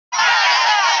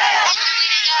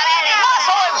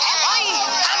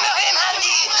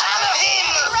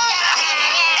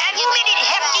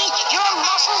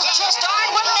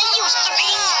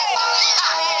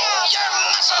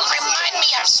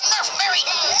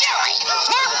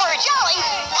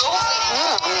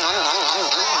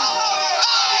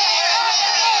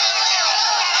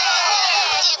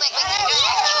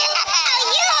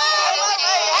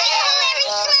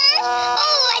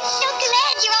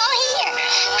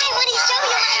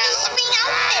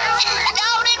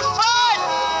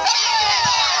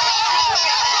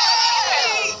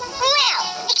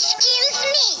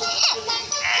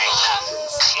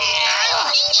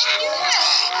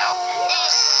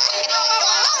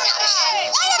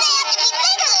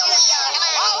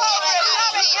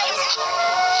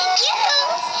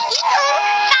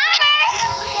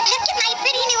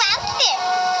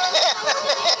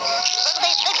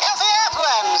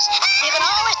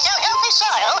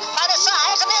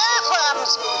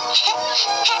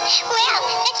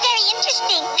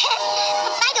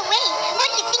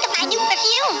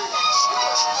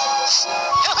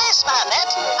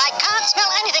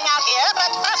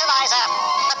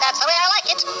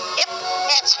Smurfette. Yep,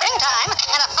 it's springtime,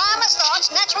 and a farmer's thoughts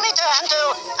naturally turn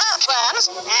to earthworms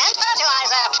and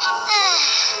fertilizer.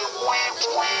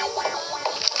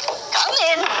 Come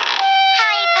in.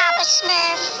 Hi, Papa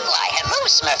Smurf. Why, hello,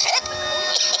 Smurfette.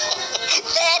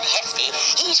 That Hefty,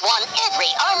 he's won every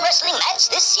arm wrestling match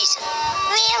this season.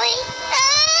 Really?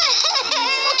 Oh,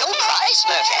 don't cry,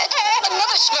 Smurfette.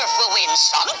 Another Smurf will win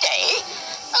someday.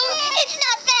 Oh, it's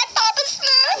not that, Papa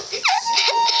Smurf.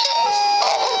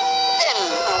 Oh, then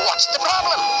what's the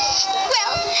problem?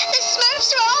 Well, the Smurfs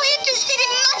are all interested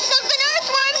in mussels and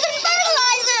earthworms and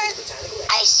fertilizers.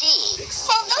 I see.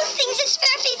 Well, those things are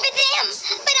Smurfy for them,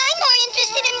 but I'm more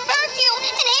interested in perfume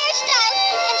and hairstyles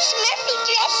and Smurfy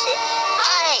dresses.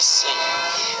 I see.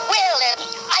 Well,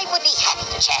 I would be happy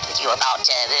to chat with you about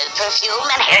perfume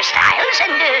and hairstyles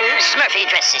and Smurfy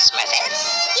dresses, Smurfette.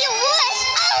 You would?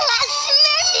 Oh, how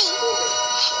Smurfy!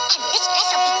 And this dress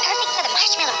will be perfect for the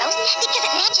marshmallow roast because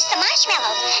it matches the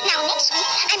marshmallows. Now, next week,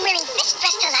 I'm wearing this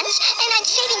dress to lunch, and I'm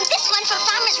saving this one for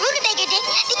Farmer's Rutabaga Day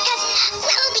because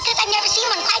I've never seen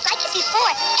one quite like it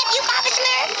before. Have you, Papa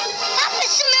Smurf? Papa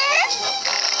Smurf?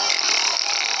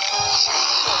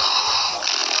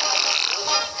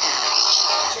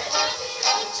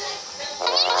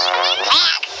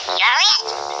 Dad, you're it.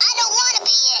 I don't want to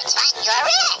be it. But you're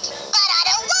it. But I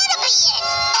don't want to be it.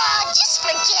 Oh, just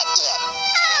forget it.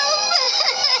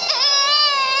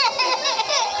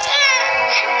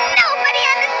 Nobody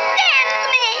understands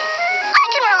me. I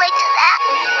can relate to that.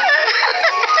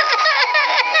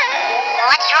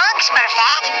 What's wrong,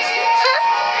 Smurfette?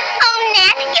 Oh,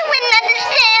 Nat, you wouldn't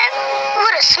understand.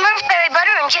 Would a Smurfberry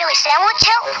butter and jelly sandwich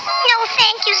help? No,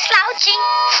 thank you, Slouchy.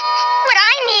 What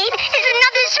I need is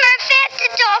another Smurfette to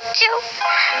talk to.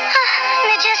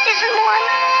 There just isn't one.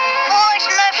 Poor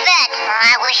Smurfette.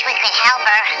 I wish we could help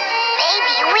her.